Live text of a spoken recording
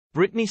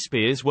Britney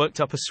Spears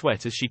worked up a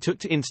sweat as she took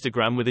to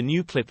Instagram with a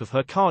new clip of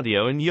her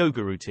cardio and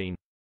yoga routine.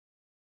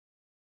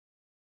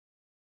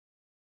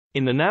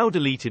 In the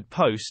now-deleted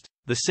post,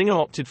 the singer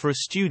opted for a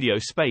studio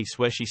space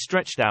where she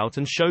stretched out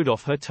and showed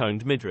off her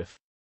toned midriff.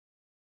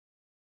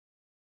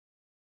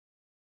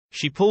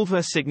 She pulled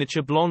her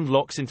signature blonde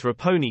locks into a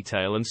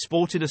ponytail and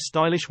sported a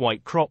stylish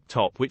white crop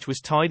top which was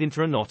tied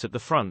into a knot at the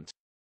front.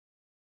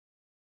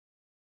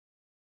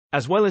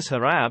 As well as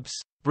her abs,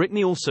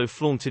 Britney also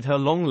flaunted her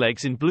long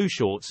legs in blue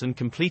shorts and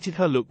completed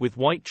her look with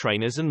white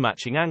trainers and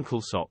matching ankle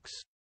socks.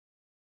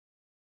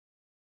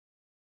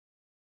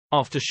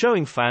 After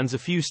showing fans a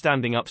few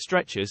standing-up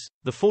stretches,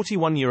 the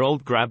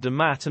 41-year-old grabbed a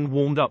mat and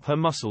warmed up her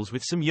muscles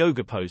with some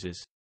yoga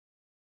poses.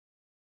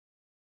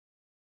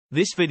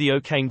 This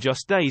video came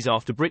just days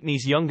after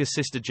Britney's younger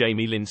sister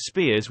Jamie Lynn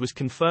Spears was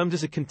confirmed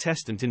as a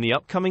contestant in the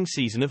upcoming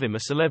season of I'm a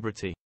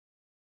Celebrity.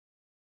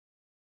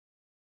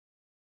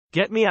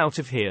 Get me out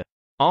of here.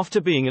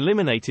 After being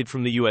eliminated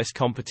from the US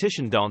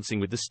competition Dancing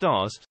with the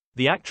Stars,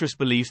 the actress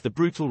believes the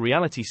brutal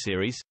reality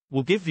series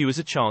will give viewers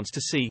a chance to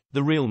see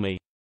the real me.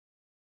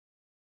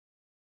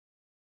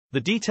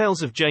 The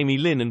details of Jamie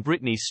Lynn and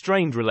Britney's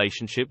strained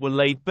relationship were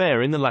laid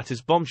bare in the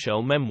latter's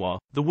bombshell memoir,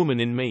 The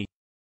Woman in Me.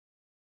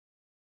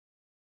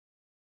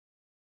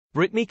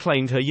 Britney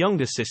claimed her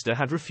younger sister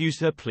had refused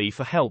her plea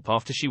for help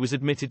after she was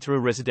admitted to a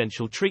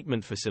residential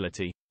treatment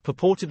facility,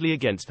 purportedly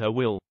against her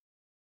will.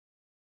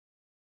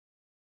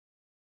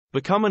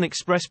 Become an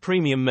Express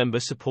Premium member.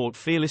 Support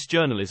fearless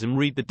journalism.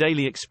 Read the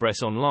Daily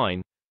Express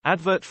online.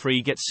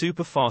 Advert-free. Get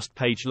super fast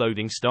page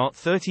loading. Start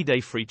 30-day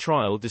free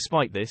trial.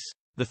 Despite this,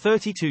 the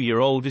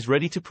 32-year-old is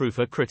ready to prove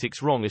her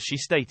critics wrong as she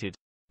stated,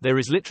 "There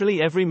is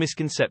literally every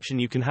misconception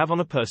you can have on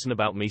a person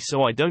about me,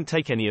 so I don't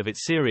take any of it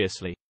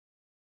seriously.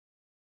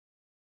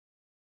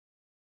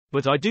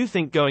 But I do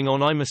think going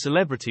on I'm a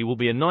Celebrity will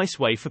be a nice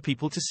way for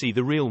people to see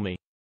the real me.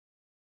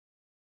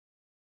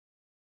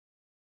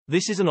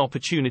 This is an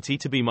opportunity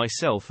to be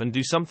myself and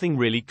do something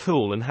really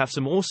cool and have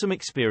some awesome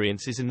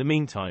experiences in the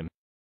meantime."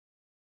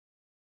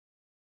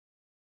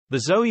 The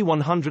Zoe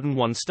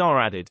 101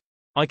 star added,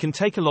 "I can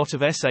take a lot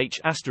of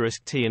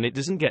sh*t and it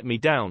doesn't get me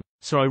down,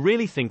 so I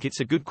really think it's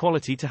a good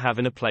quality to have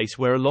in a place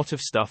where a lot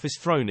of stuff is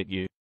thrown at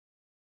you.